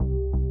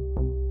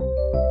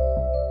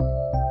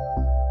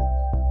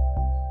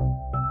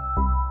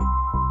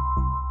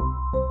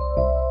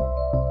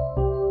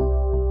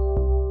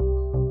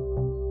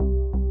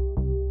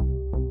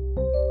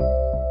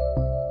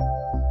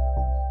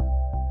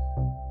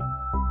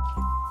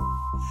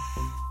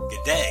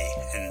Good day,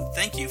 and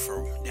thank you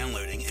for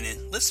downloading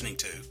and listening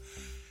to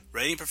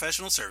Radiant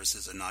Professional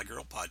Services'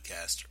 inaugural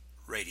podcast,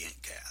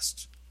 Radiant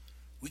Cast.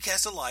 We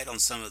cast a light on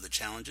some of the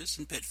challenges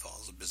and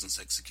pitfalls of business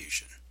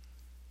execution.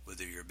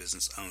 Whether you're a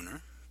business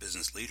owner,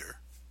 business leader,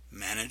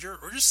 manager,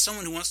 or just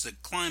someone who wants to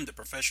climb the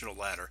professional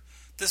ladder,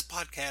 this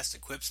podcast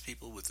equips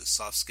people with the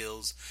soft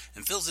skills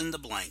and fills in the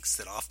blanks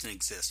that often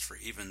exist for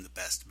even the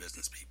best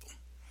business people.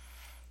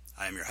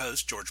 I am your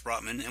host, George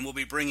Brotman, and will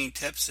be bringing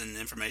tips and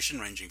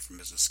information ranging from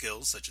business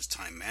skills such as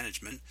time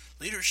management,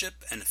 leadership,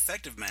 and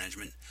effective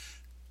management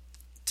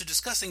to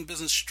discussing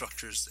business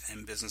structures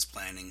and business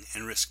planning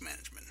and risk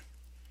management.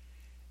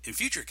 In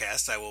future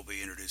casts, I will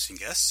be introducing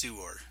guests who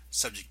are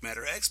subject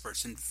matter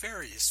experts in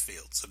various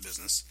fields of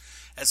business,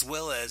 as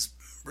well as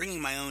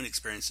bringing my own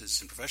experiences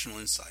and professional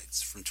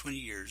insights from 20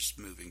 years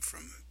moving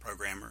from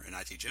programmer and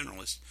IT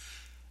generalist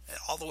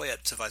all the way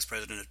up to vice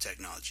president of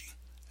technology,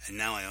 and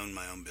now I own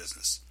my own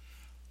business.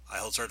 I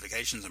hold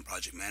certifications in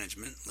project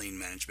management, lean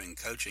management, and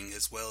coaching,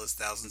 as well as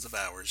thousands of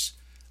hours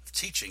of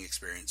teaching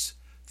experience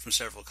from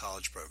several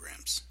college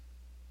programs.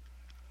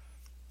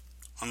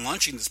 On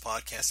launching this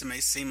podcast, it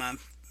may seem I'm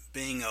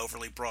being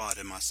overly broad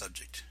in my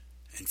subject.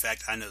 In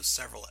fact, I know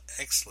several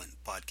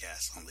excellent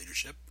podcasts on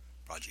leadership,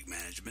 project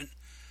management,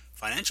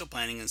 financial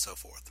planning, and so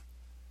forth.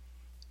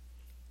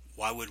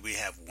 Why would we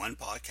have one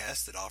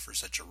podcast that offers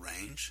such a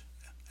range?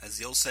 As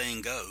the old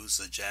saying goes,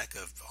 a jack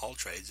of all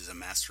trades is a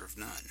master of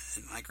none,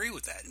 and I agree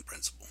with that in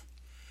principle.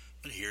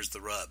 But here's the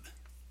rub.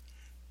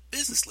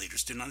 Business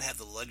leaders do not have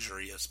the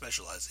luxury of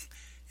specializing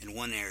in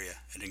one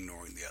area and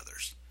ignoring the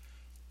others.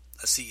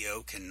 A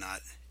CEO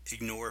cannot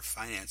ignore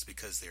finance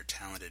because they're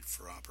talented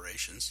for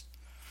operations.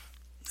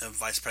 A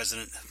vice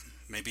president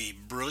may be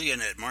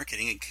brilliant at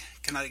marketing and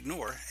cannot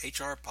ignore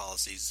HR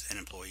policies and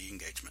employee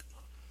engagement.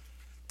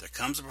 There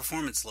comes a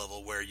performance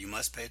level where you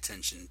must pay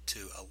attention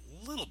to a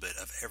little bit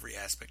of every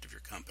aspect of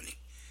your company,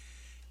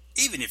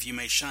 even if you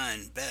may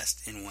shine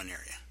best in one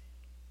area.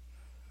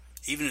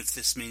 Even if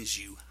this means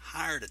you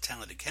hired a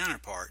talented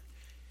counterpart,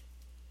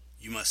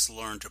 you must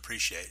learn to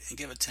appreciate and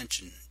give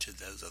attention to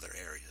those other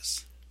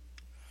areas.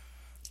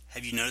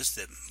 Have you noticed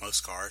that most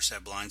cars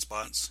have blind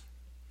spots?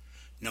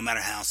 No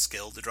matter how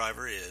skilled the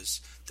driver is,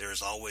 there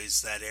is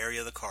always that area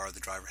of the car the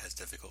driver has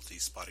difficulty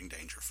spotting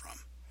danger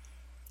from.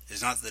 It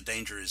is not that the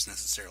danger is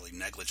necessarily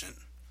negligent,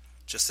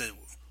 just that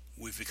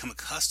we've become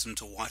accustomed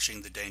to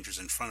watching the dangers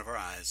in front of our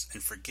eyes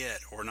and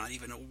forget or not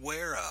even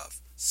aware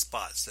of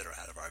spots that are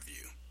out of our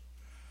view.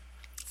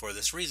 For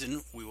this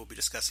reason, we will be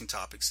discussing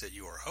topics that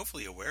you are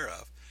hopefully aware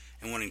of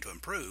and wanting to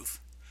improve,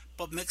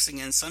 but mixing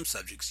in some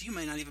subjects you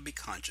may not even be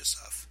conscious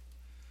of.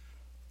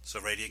 So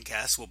Radiant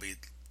Cast will be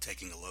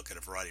taking a look at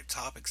a variety of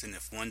topics, and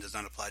if one does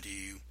not apply to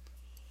you,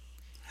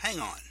 hang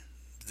on,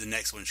 the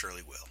next one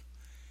surely will.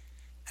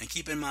 And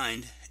keep in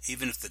mind,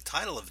 even if the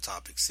title of the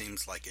topic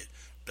seems like it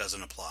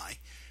doesn't apply,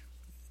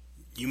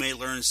 you may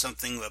learn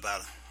something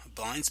about a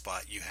blind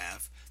spot you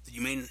have that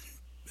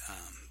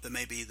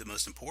may be the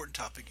most important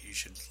topic you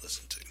should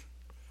listen to.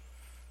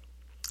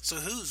 So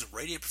who's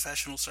Radiant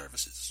Professional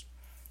Services?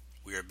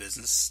 We are a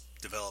business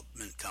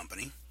development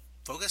company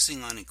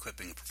focusing on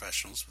equipping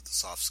professionals with the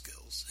soft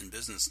skills and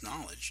business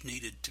knowledge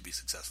needed to be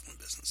successful in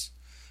business.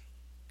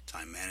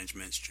 Time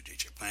management,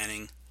 strategic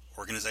planning,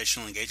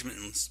 organizational engagement,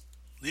 and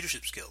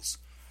leadership skills.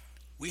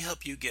 We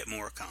help you get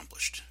more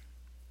accomplished.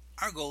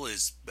 Our goal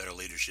is better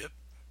leadership,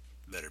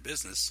 better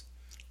business,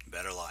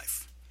 better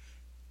life,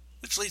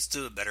 which leads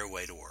to a better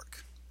way to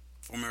work.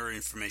 For more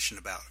information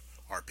about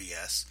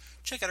RPS,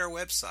 check out our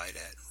website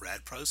at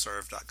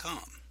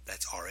radproserve.com.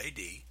 That's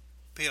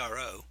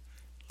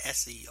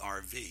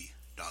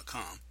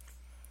RADPROSERV.com,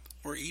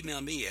 or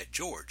email me at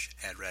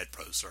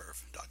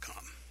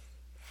george@radproserve.com.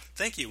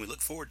 Thank you, and we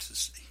look forward to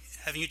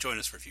having you join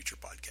us for future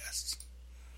podcasts.